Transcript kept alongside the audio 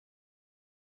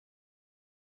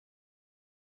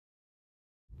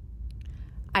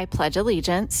I pledge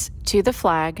allegiance to the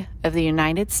flag of the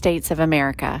United States of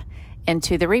America and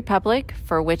to the republic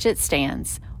for which it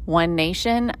stands, one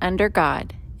nation under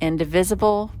God,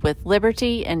 indivisible, with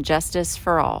liberty and justice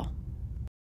for all.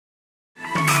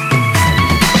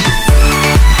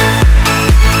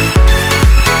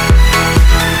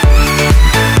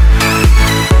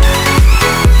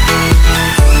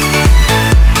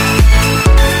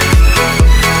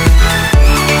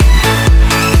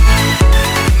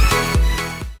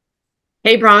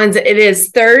 Hey, Bronze, it is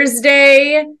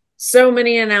Thursday. So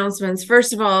many announcements.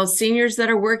 First of all, seniors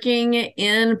that are working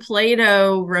in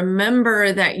Plato,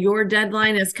 remember that your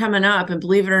deadline is coming up. And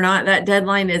believe it or not, that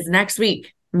deadline is next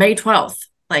week, May 12th.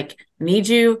 Need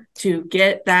you to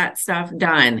get that stuff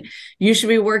done. You should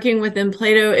be working within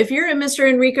Plato. If you're in Mr.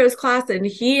 Enrico's class and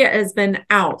he has been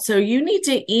out, so you need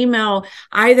to email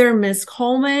either Miss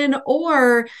Coleman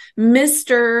or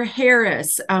Mr.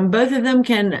 Harris. Both of them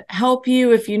can help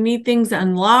you if you need things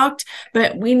unlocked,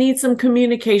 but we need some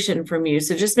communication from you.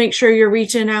 So just make sure you're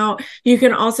reaching out. You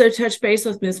can also touch base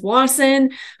with Miss Wasson,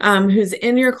 who's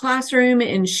in your classroom,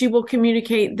 and she will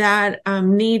communicate that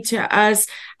need to us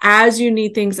as you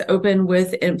need things open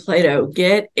within Plato.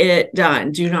 Get it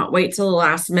done. Do not wait till the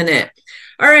last minute.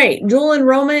 All right, dual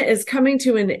enrollment is coming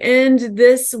to an end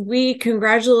this week.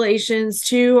 Congratulations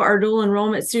to our dual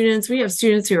enrollment students. We have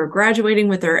students who are graduating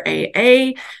with their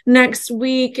AA next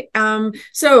week.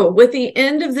 So with the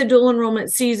end of the dual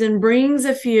enrollment season brings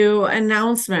a few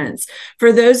announcements.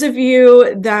 For those of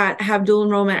you that have dual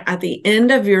enrollment at the end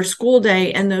of your school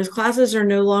day and those classes are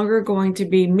no longer going to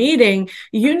be meeting,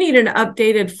 you need an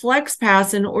updated Flex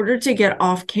Pass in order to get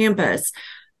off campus.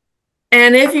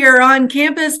 And if you're on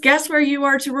campus, guess where you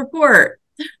are to report?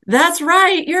 That's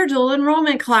right, your dual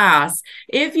enrollment class.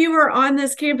 If you are on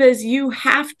this campus, you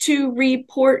have to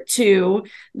report to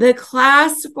the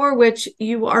class for which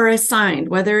you are assigned,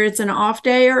 whether it's an off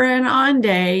day or an on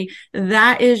day.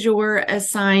 That is your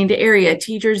assigned area.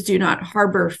 Teachers do not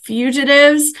harbor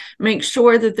fugitives. Make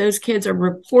sure that those kids are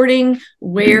reporting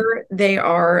where they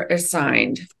are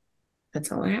assigned.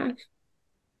 That's all I have.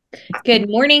 Good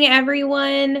morning,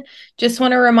 everyone. Just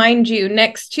want to remind you,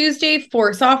 next Tuesday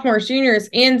for sophomores, juniors,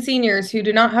 and seniors who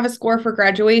do not have a score for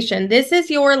graduation, this is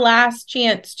your last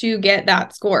chance to get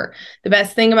that score. The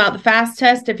best thing about the FAST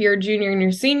test, if you're a junior and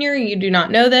you're senior, you do not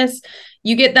know this,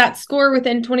 you get that score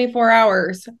within 24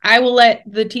 hours. I will let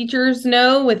the teachers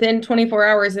know within 24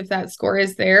 hours if that score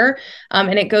is there,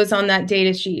 and it goes on that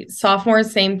data sheet.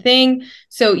 Sophomores, same thing.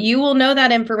 So you will know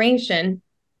that information.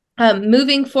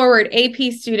 Moving forward,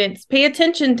 AP students, pay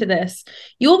attention to this.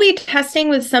 You'll be testing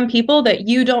with some people that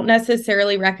you don't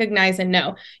necessarily recognize and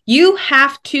know. You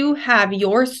have to have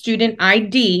your student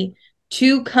ID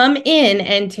to come in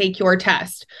and take your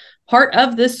test. Part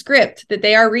of the script that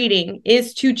they are reading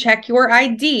is to check your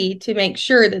ID to make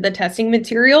sure that the testing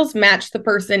materials match the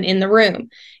person in the room.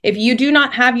 If you do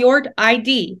not have your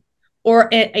ID or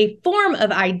a form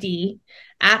of ID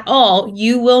at all,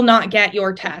 you will not get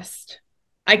your test.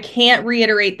 I can't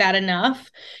reiterate that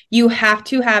enough. You have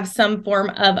to have some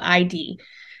form of ID.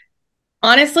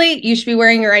 Honestly, you should be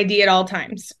wearing your ID at all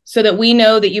times so that we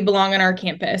know that you belong on our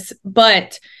campus.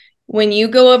 But when you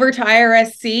go over to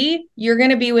IRSC, you're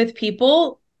going to be with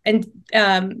people and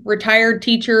retired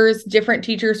teachers, different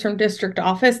teachers from district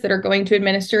office that are going to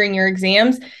administering your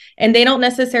exams, and they don't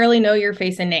necessarily know your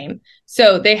face and name.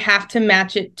 So they have to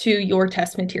match it to your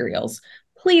test materials.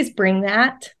 Please bring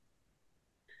that.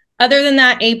 Other than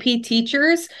that, AP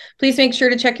teachers, please make sure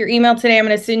to check your email today. I'm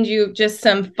going to send you just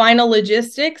some final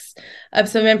logistics of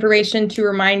some information to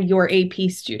remind your AP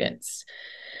students.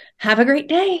 Have a great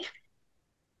day.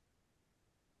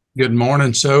 Good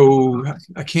morning. So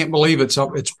I can't believe it's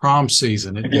prom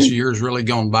season. This year's really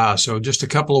gone by. So just a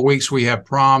couple of weeks, we have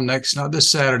prom next, not this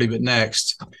Saturday, but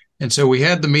next. And so we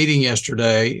had the meeting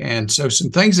yesterday. And so some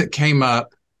things that came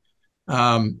up,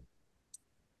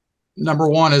 number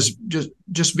one is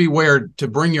just beware to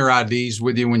bring your IDs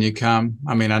with you when you come.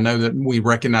 I mean, I know that we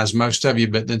recognize most of you,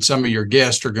 but then some of your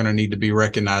guests are going to need to be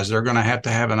recognized. They're going to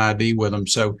have an ID with them.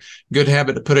 So good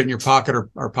habit to put it in your pocket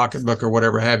or pocketbook or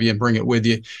whatever have you and bring it with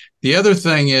you. The other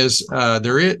thing is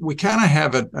we kind of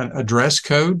have a dress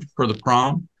code for the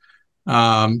prom.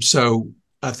 So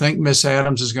I think Miss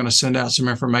Adams is going to send out some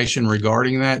information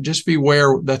regarding that. Just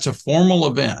beware, that's a formal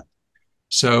event.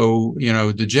 So,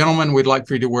 the gentlemen, we'd like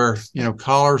for you to wear,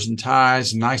 collars and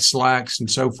ties, nice slacks and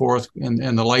so forth.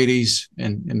 And the ladies,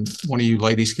 and one of you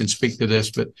ladies can speak to this,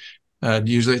 but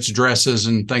usually it's dresses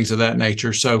and things of that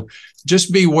nature. So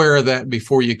just be aware of that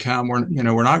before you come. We're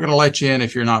not going to let you in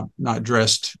if you're not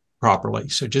dressed properly.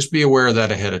 So just be aware of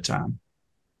that ahead of time.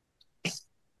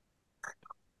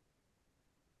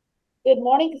 Good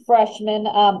morning, freshmen.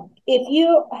 If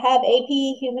you have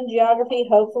AP Human Geography,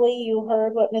 hopefully you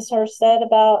heard what Ms. Hurst said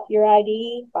about your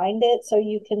ID. Find it so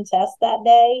you can test that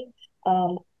day.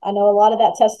 I know a lot of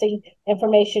that testing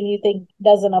information you think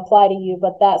doesn't apply to you,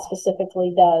 but that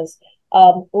specifically does.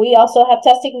 We also have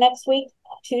testing next week.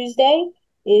 Tuesday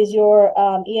is your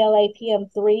ELA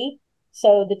PM3.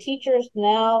 So the teachers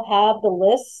now have the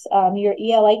lists. Your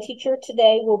ELA teacher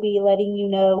today will be letting you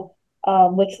know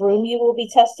which room you will be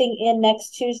testing in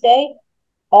next Tuesday.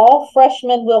 All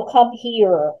freshmen will come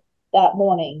here that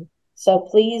morning. So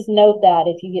please note that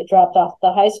if you get dropped off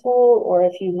the high school or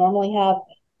if you normally have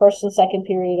first and second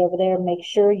period over there, make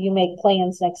sure you make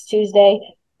plans next Tuesday.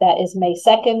 That is May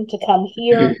 2nd to come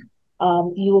here.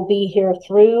 You will be here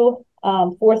through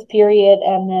fourth period,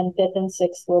 and then fifth and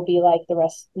sixth will be like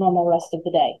the normal rest of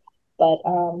the day. But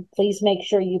please make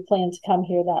sure you plan to come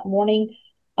here that morning.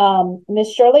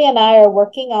 Miss Shirley and I are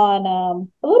working on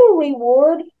a little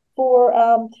reward for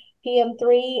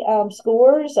PM3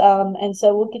 scores, and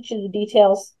so we'll get you the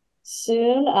details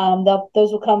soon.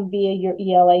 Those will come via your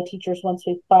ELA teachers once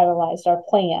we've finalized our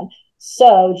plan.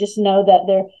 So just know that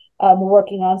they're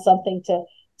working on something to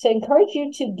encourage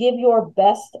you to give your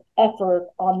best effort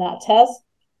on that test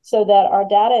so that our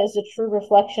data is a true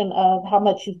reflection of how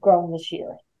much you've grown this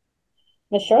year.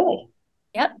 Miss Shirley.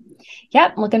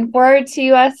 Yep. Looking forward to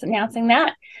us announcing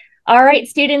that. All right,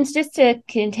 students, just a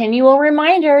continual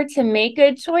reminder to make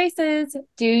good choices,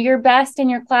 do your best in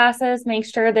your classes, make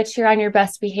sure that you're on your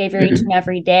best behavior each and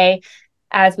every day,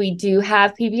 as we do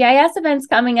have PBIS events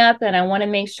coming up, and I want to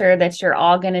make sure that you're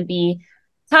all going to be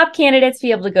top candidates to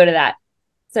be able to go to that.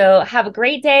 So have a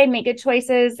great day, make good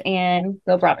choices, and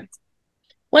go Brahmins.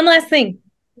 One last thing.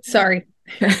 Sorry.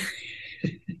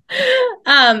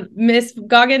 Miss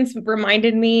Goggins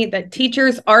reminded me that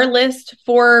teachers, our list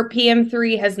for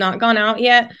PM3 has not gone out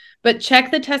yet, but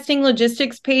check the testing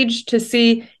logistics page to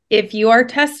see if you are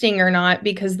testing or not,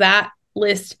 because that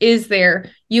list is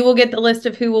there. You will get the list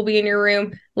of who will be in your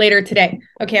room later today.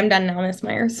 Okay, I'm done now, Miss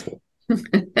Myers.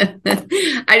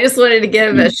 I just wanted to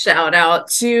give a shout out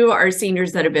to our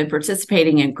seniors that have been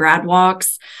participating in grad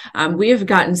walks. We have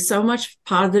gotten so much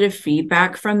positive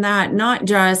feedback from that, not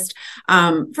just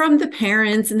from the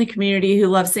parents in the community who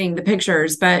love seeing the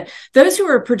pictures, but those who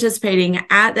are participating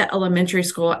at the elementary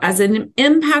school. As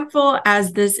impactful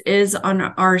as this is on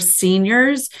our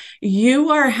seniors,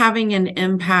 you are having an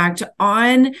impact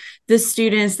on the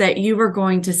students that you are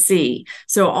going to see.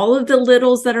 So all of the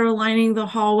littles that are lining the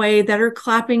hallway, that are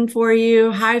clapping for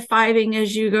you, high-fiving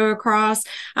as you go across,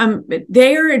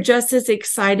 they are just as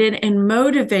excited and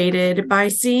motivated by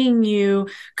seeing you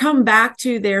come back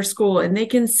to their school, and they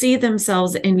can see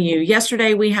themselves in you.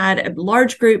 Yesterday, we had a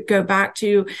large group go back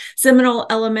to Seminole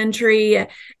Elementary,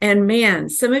 and man,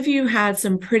 some of you had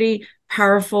some pretty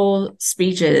powerful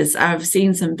speeches. I've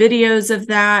seen some videos of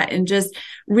that, and just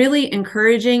really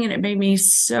encouraging. And it made me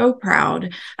so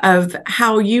proud of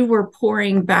how you were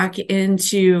pouring back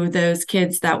into those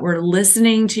kids that were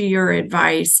listening to your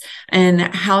advice and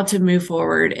how to move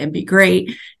forward and be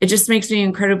great. It just makes me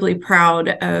incredibly proud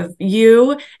of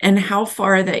you and how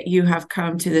far that you have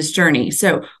come to this journey.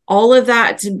 So all of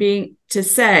that to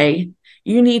say,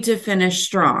 you need to finish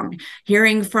strong.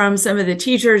 Hearing from some of the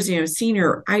teachers,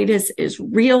 senioritis is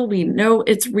real. We know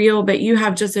it's real, but you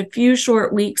have just a few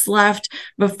short weeks left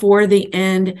before the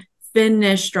end.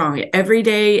 Finish strong. Every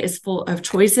day is full of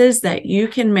choices that you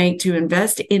can make to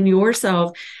invest in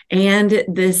yourself and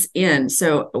this end.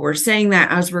 So we're saying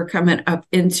that as we're coming up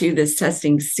into this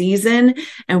testing season,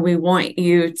 and we want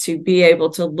you to be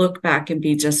able to look back and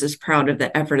be just as proud of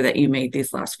the effort that you made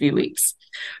these last few weeks.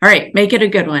 All right, make it a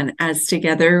good one, as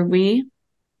together we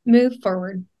move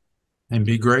forward and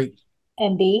be great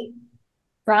and be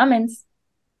Brahmins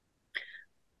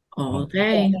all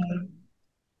day.